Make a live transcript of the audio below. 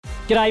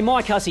G'day,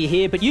 Mike Hussey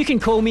here, but you can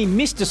call me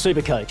Mr.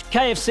 Supercoach.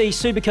 KFC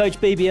Supercoach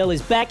BBL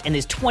is back and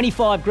there's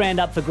 25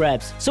 grand up for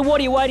grabs. So what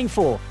are you waiting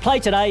for? Play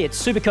today at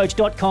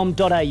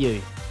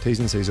supercoach.com.au. T's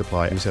and C's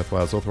apply. New South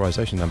Wales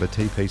authorisation number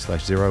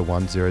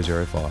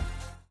TP/01005.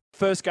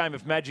 First game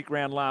of Magic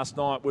Round last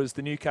night was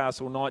the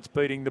Newcastle Knights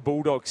beating the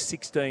Bulldogs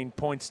 16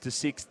 points to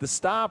 6. The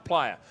star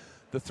player,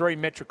 the 3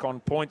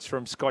 Metricon points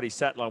from Scotty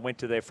Sattler, went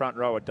to their front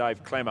rower,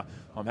 Dave Clemmer.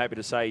 I'm happy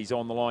to say he's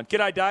on the line.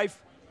 G'day, Dave.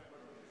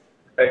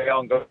 How you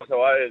going, guys?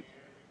 How are you?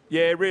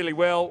 Yeah, really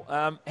well.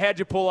 How'd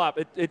you pull up?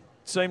 It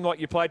seemed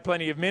like you played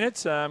plenty of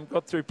minutes,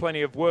 got through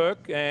plenty of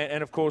work,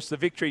 and of course the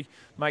victory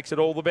makes it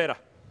all the better.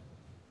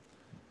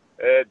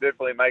 Yeah, it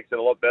definitely makes it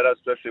a lot better,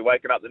 especially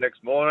waking up the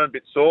next morning a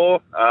bit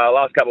sore.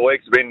 Last couple of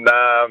weeks have been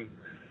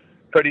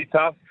pretty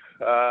tough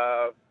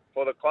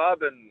for the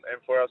club and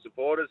for our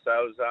supporters. So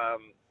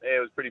it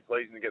was pretty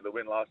pleasing to get the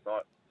win last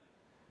night.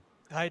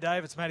 Hey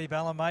Dave, it's Matty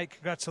Ballon, mate.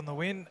 Congrats on the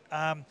win.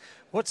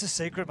 What's the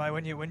secret, mate?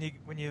 When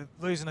you're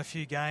losing a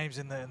few games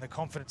and the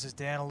confidence is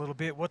down a little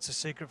bit, what's the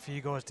secret for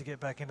you guys to get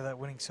back into that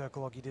winning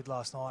circle like you did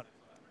last night?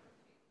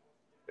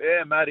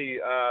 Yeah, Matty,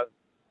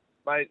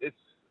 mate,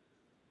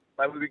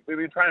 we've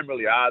been training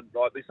really hard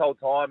like this whole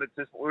time.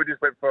 We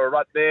just went for a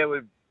rut there.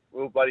 We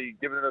were bloody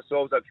giving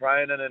ourselves our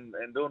training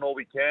and doing all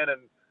we can, and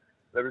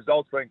the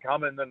results weren't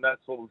coming, and that's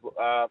what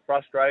was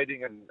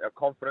frustrating, and our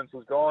confidence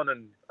was gone.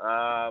 And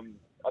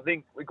I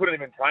think we couldn't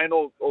even train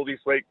all this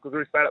week because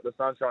we stayed up the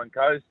Sunshine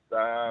Coast.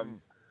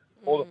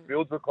 All the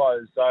fields were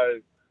closed,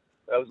 so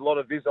there was a lot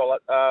of visual,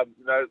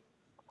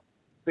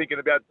 thinking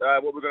about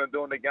what we're going to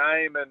do in the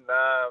game and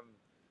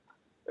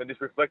just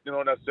reflecting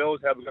on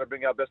ourselves, how we're going to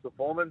bring our best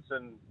performance.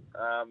 And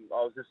I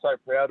was just so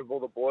proud of all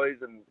the boys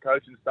and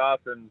coaching staff,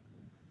 and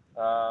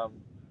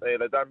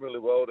they've done really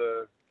well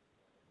to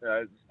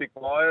stick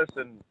by us,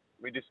 and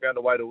we just found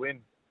a way to win.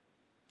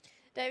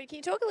 David, can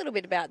you talk a little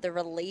bit about the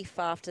relief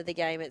after the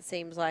game? It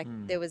seems like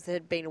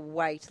had been a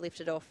weight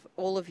lifted off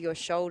all of your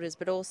shoulders,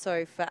 but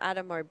also for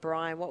Adam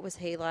O'Brien, what was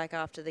he like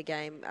after the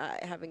game,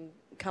 having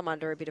come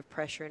under a bit of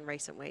pressure in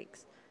recent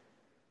weeks?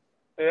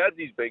 Yeah,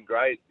 he's been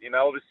great.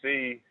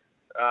 Obviously,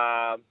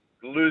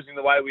 losing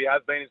the way we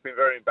have been, it's been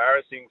very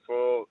embarrassing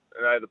for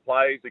the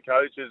players, the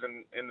coaches,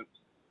 and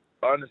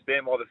I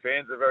understand why the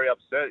fans are very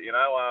upset.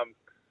 I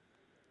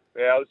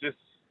was just.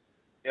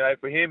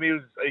 For him,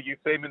 you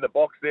see him in the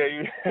box there.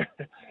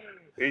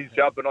 He's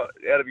jumping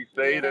out of his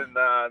seat, and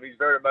he's a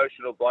very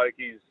emotional bloke.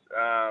 He's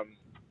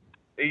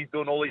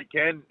doing all he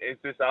can. It's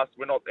just us.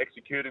 We're not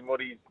executing what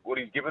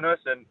he's given us,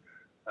 and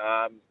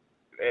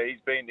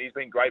he's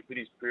been great for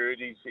this period.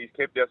 He's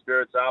kept our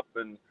spirits up,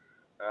 and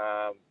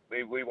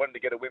we wanted to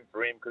get a win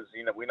for him because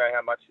we know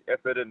how much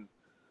effort and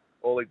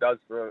all he does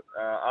for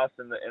us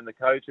and the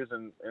coaches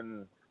and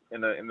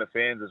the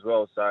fans as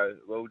well. So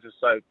we're just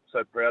so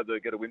proud to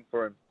get a win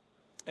for him.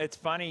 It's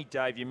funny,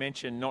 Dave, you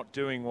mentioned not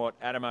doing what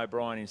Adam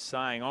O'Brien is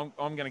saying. I'm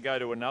going to go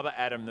to another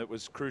Adam that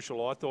was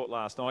crucial, I thought,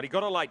 last night. He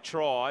got a late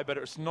try, but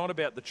it's not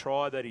about the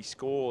try that he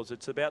scores.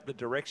 It's about the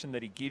direction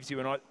that he gives you.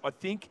 And I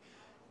think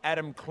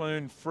Adam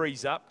Clune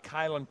frees up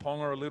Kalen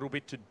Ponga a little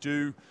bit to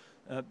do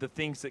the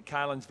things that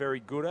Kalen's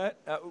very good at.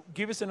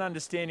 Give us an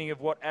understanding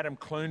of what Adam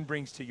Clune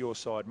brings to your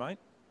side, mate.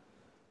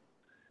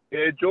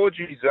 Yeah,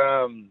 Georgie's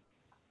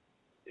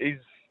obviously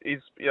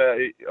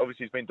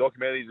he's been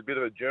documented. He's a bit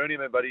of a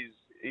journeyman, but he's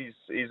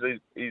the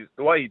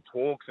way he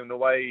talks and the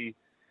way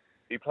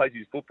he plays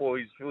his football.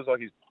 He feels like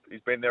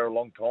he's been there a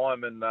long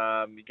time, and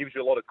he gives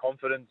you a lot of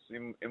confidence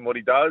in what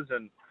he does.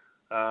 And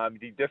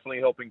he's definitely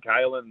helping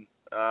Kalen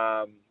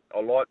a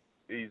lot.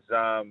 He's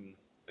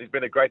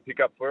been a great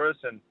pickup for us,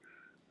 and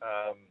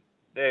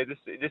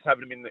just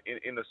having him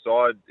in the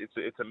side,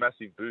 it's a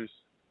massive boost.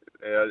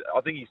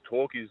 I think his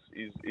talk is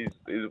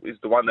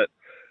the one that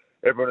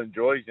everyone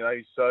enjoys.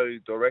 He's so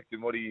direct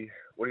in what he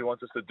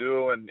wants us to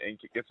do, and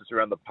gets us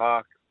around the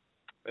park,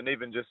 and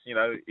even just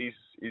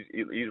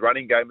his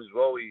running game as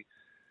well.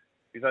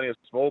 He's only a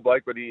small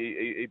bloke, but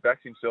he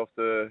backs himself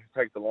to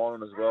take the line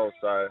on as well.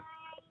 So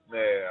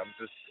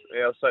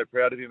I'm so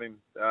proud of him and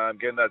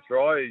getting that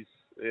try.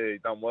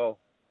 He's done well.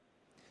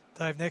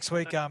 Dave, next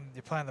week you're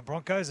playing the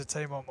Broncos, a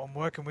team I'm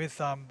working with.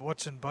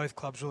 Watching both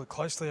clubs really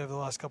closely over the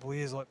last couple of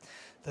years. Like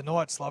the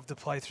Knights love to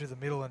play through the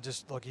middle, and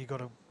just like you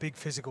got a big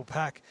physical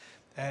pack,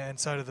 and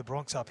so do the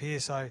Bronx up here.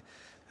 So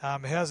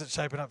how's it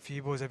shaping up for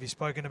you boys? Have you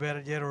spoken about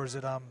it yet, or is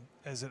it on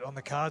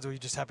the cards, or are you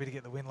just happy to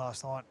get the win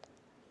last night?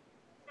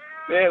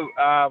 Yeah,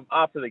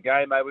 after the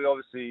game, mate, we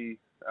obviously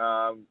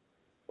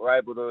were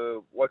able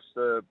to watch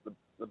the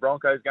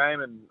Broncos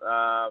game, and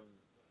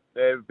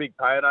they're a big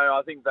pain.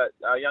 I think that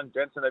young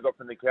Jensen they got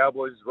from the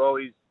Cowboys as well,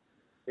 he's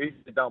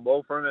done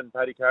well for him, and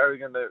Paddy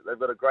Carrigan, they've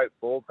got a great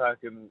forward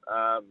pack, and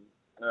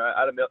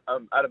Adam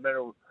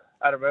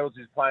Reynolds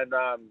is playing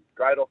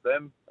great off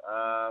them,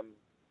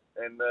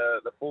 and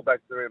the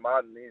fullback Terry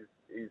Martin,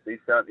 he's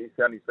found his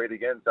feet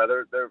again. So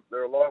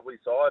they're a lively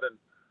side, and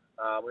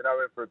we know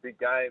we're in for a big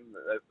game.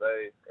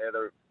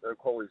 They're a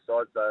quality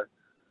side, so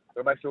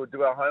we'll make sure we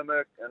do our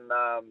homework and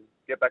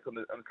get back on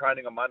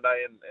training on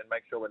Monday and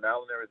make sure we're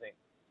nailing everything.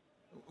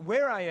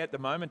 Where are you at the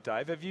moment,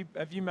 Dave? Have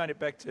you made it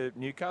back to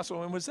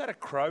Newcastle? And was that a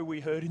crow we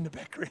heard in the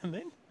background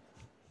then?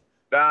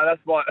 Nah,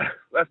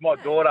 that's my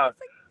daughter.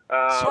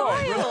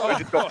 Child. We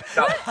just got picked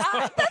up. That's what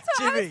I was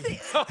Jimmy. thinking.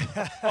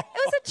 It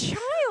was a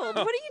child.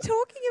 What are you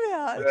talking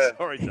about? Yeah.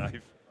 Sorry,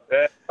 Dave.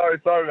 Yeah, sorry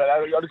about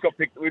that. I just got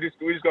picked. We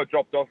just got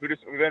dropped off.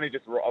 We've only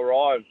just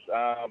arrived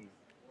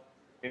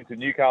into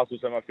Newcastle,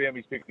 so my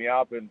family's picked me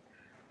up, and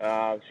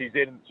she's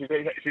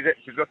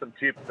got some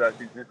chips, so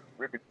she's just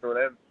ripping through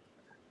them.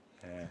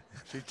 Yeah.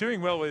 She's doing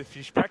well if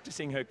she's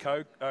practicing her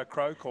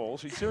crow call.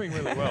 She's doing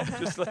really well.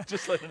 Just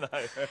let her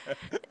know.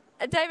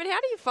 David, how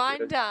do you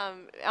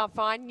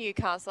find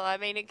Newcastle? I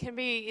mean,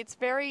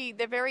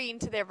 they're very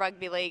into their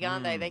rugby league,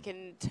 aren't they? They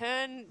can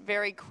turn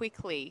very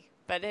quickly.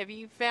 But have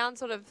you found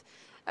sort of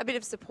a bit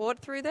of support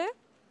through there?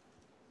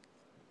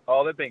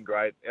 Oh, they've been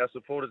great. Our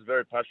supporters are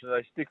very passionate.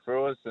 They stick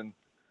through us, and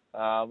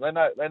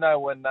they know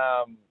when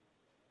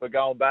we're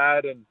going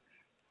bad, and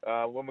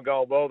when we're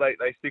going well,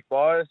 they stick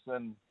by us.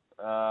 And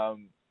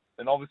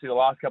obviously the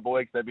last couple of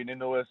weeks they've been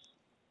into us,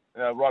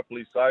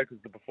 rightfully so,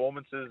 because the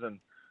performances and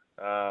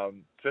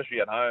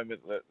especially at home,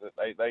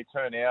 they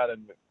turn out,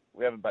 and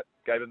we haven't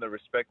gave them the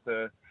respect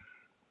to,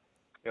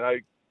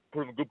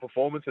 put them good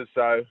performances.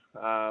 So,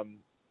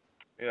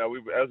 there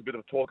was a bit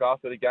of a talk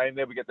after the game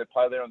there. We get to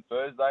play there on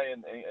Thursday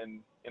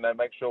and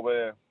make sure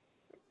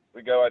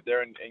we go out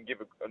there and give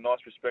a nice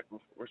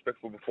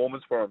respectful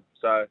performance for them.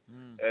 So,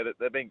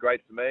 they've been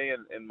great for me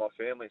and my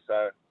family.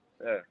 So,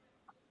 yeah.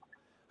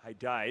 Hey,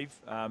 Dave,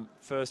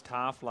 first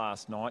half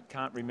last night,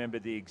 can't remember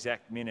the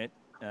exact minute,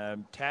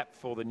 tap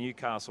for the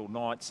Newcastle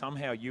Knights.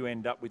 Somehow you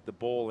end up with the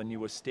ball and you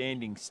were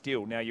standing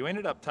still. Now, you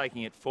ended up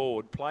taking it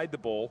forward, played the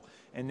ball,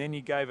 and then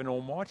you gave an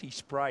almighty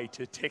spray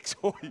to Tex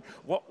Hoy.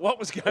 What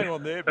was going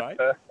on there, mate?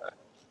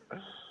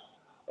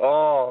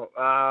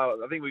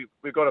 I think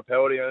we've got a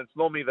penalty, and it's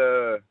normally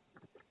the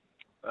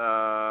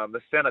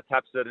centre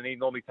taps it, and he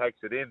normally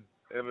takes it in.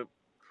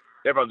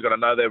 Everyone's got to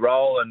know their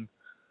role, and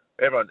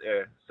everyone,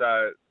 yeah.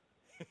 So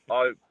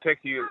I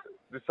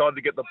decided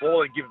to get the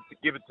ball and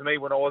give it to me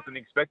when I wasn't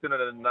expecting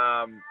it, and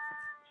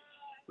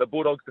the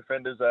Bulldogs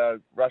defenders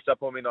rushed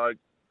up on me, and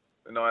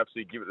I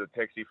absolutely give it to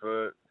Texie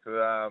for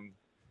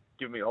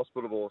giving me a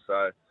hospital ball.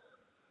 So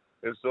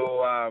it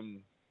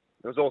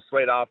was all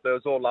sweet after. It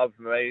was all love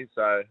for me.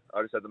 So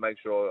I just had to make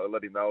sure I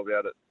let him know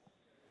about it.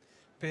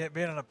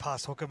 Being on a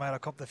past hooker, mate, I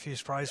copped a few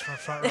sprays from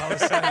front row.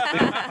 So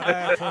I know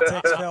how poor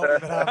Tex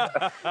felt,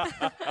 but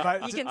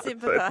mate, You can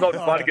sympathise. It's not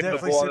fun getting the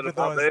ball in the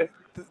front there.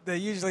 They're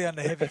usually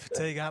under heavy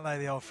fatigue, aren't they,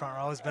 the old front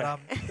rowers? But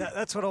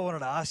that's what I wanted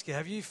to ask you.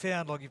 Have you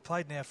found, like you've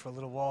played now for a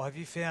little while, have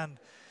you found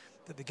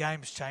that the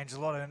game's changed a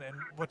lot, and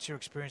what's your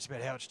experience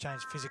about how it's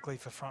changed physically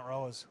for front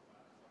rowers?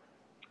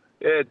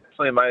 Yeah,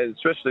 definitely, mate.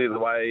 Especially the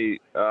way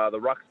the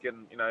rucks gets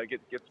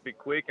a bit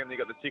quick, and you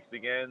got the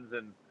 60 ends,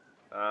 and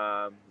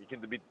you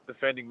can be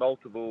defending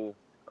multiple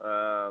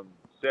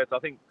sets. I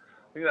think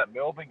that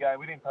Melbourne game,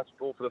 we didn't touch the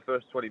ball for the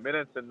first 20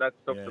 minutes, and that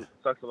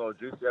sucks a lot of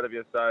juice out of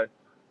you. So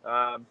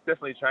it's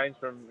definitely changed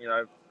from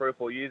 3 or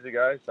 4 years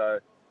ago. So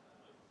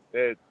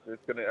yeah,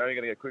 it's only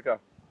going to get quicker.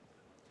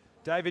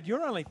 David,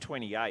 you're only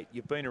 28.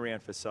 You've been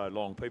around for so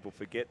long. People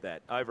forget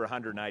that. Over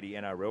 180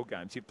 NRL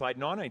games. You've played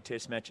 19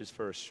 Test matches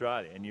for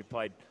Australia, and you've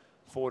played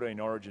 14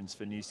 Origins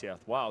for New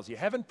South Wales. You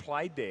haven't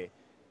played there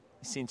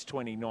since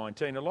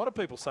 2019. A lot of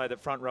people say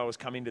that front rowers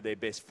come into their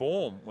best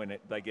form when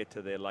they get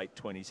to their late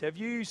 20s. Have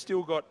you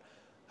still got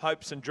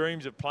hopes and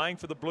dreams of playing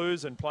for the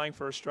Blues and playing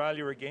for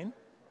Australia again?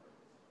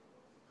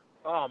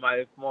 Oh, mate,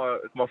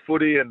 it's my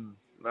footy, and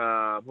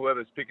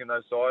whoever's picking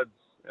those sides,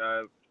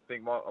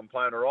 think I'm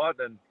playing all right,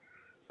 and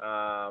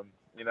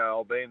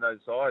I'll be in those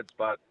sides.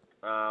 But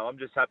I'm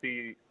just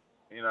happy,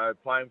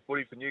 playing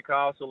footy for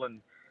Newcastle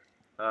and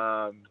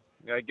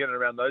getting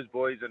around those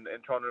boys and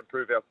trying to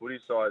improve our footy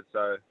side.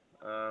 So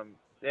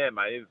yeah,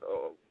 mate.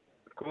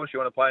 Of course, you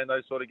want to play in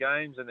those sort of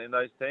games and in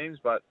those teams,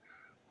 but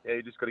yeah,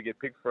 you just got to get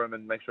picked for them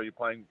and make sure you're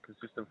playing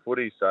consistent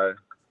footy. So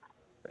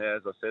yeah,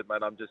 as I said,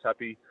 mate, I'm just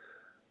happy,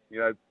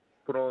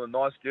 put on a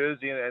nice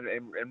jersey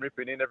and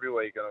ripping in every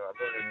week, and I'm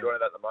really enjoying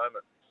that at the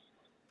moment.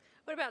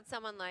 What about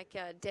someone like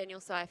Daniel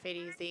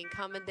Saifiti, who's the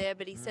incumbent there,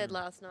 but he said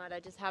last night, I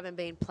just haven't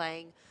been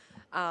playing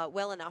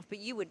well enough. But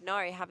you would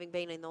know, having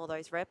been in all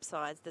those rep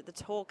sides, that the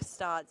talk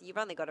starts, you've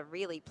only got to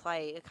really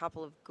play a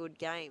couple of good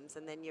games,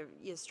 and then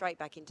you're straight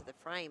back into the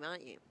frame,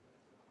 aren't you?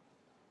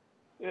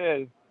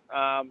 Yeah.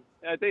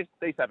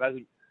 D-Sap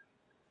hasn't.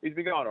 He's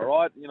been going all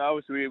right.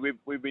 Obviously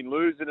we've been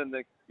losing, and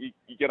you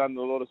get under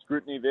a lot of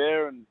scrutiny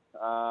there, and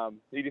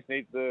he just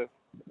needs to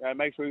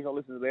make sure he's not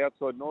listening to the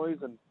outside noise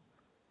and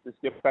just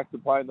get back to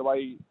playing the way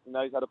he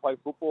knows how to play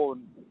football.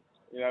 And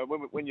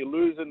when you're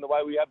losing the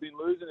way we have been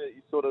losing,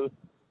 you sort of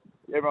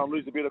everyone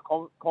loses a bit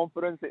of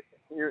confidence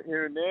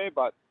here and there.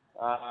 But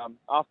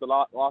after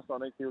last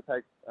night, he'll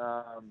take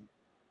a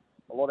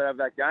lot out of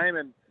that game,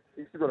 and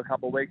he's still got a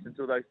couple of weeks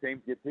until those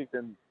teams get picked.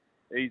 And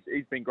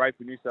he's been great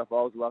for New South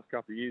Wales the last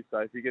couple of years. So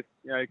if he gets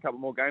a couple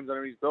more games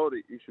under his belt,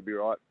 he should be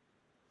right.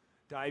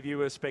 Dave, you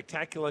were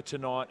spectacular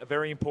tonight. A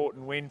very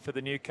important win for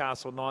the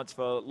Newcastle Knights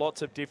for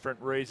lots of different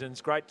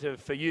reasons. Great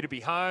for you to be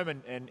home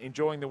and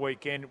enjoying the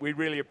weekend. We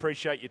really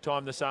appreciate your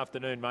time this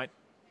afternoon, mate.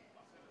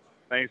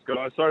 Thanks,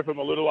 guys. Sorry for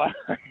my little one.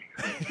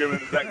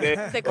 back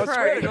there. The I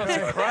swear to Crow. God,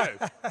 it's a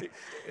crow.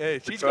 Yeah,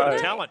 she's got a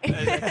talent.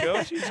 That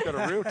girl, she's got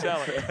a real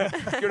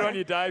talent. Good on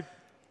you, Dave.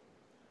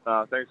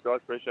 Thanks, guys.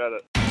 Appreciate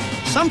it.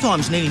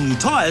 Sometimes needing new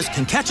tyres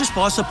can catch us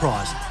by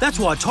surprise. That's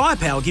why Tyre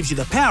Power gives you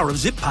the power of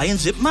Zip Pay and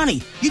Zip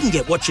Money. You can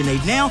get what you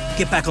need now,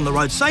 get back on the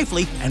road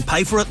safely and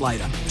pay for it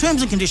later.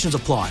 Terms and conditions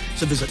apply.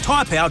 So visit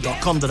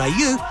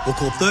tyrepower.com.au or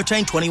call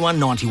 13 21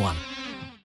 91.